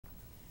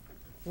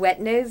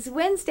Wet Nose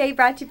Wednesday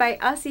brought to you by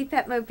Aussie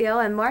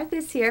Petmobile, and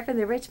Martha's here from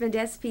the Richmond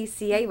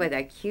SPCA with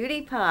a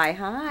cutie pie.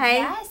 Hi.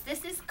 Yes,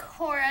 this is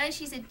Cora.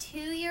 She's a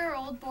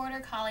 2-year-old Border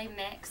Collie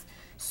mix.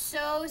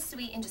 So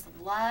sweet and just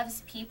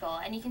loves people.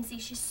 And you can see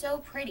she's so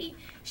pretty.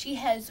 She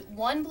has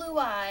one blue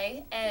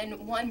eye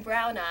and one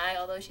brown eye,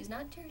 although she's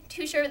not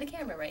too sure of the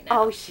camera right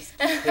now. Oh, she's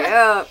cute.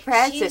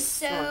 Precious. She's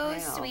so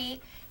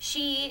sweet.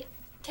 She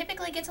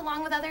typically gets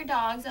along with other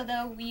dogs,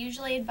 although we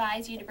usually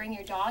advise you to bring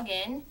your dog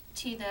in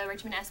to the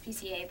Richmond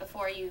SPCA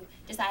before you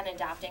decide on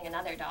adopting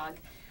another dog.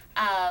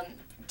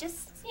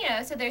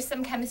 So there's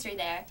some chemistry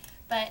there.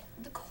 But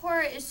the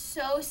Cora is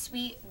so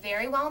sweet,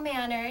 very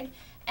well-mannered,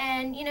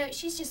 and,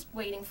 she's just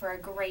waiting for a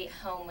great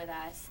home with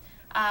us.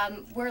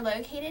 We're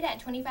located at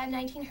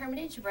 2519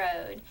 Hermitage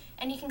Road,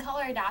 and you can call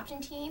our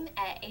adoption team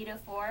at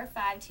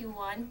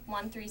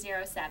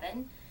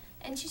 804-521-1307.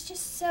 And she's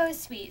just so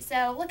sweet.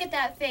 So look at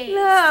that face.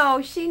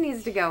 No, she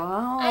needs to go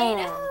home. I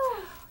know.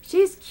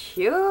 She's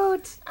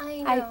cute.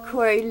 I know. I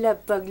Corey,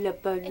 love bug.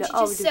 And she's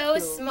just so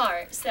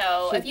smart.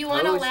 So if you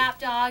want a lap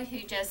dog who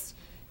just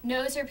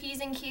knows her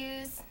P's and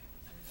Q's,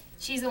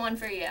 she's the one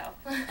for you.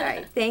 All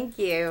right, thank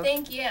you.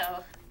 Thank you.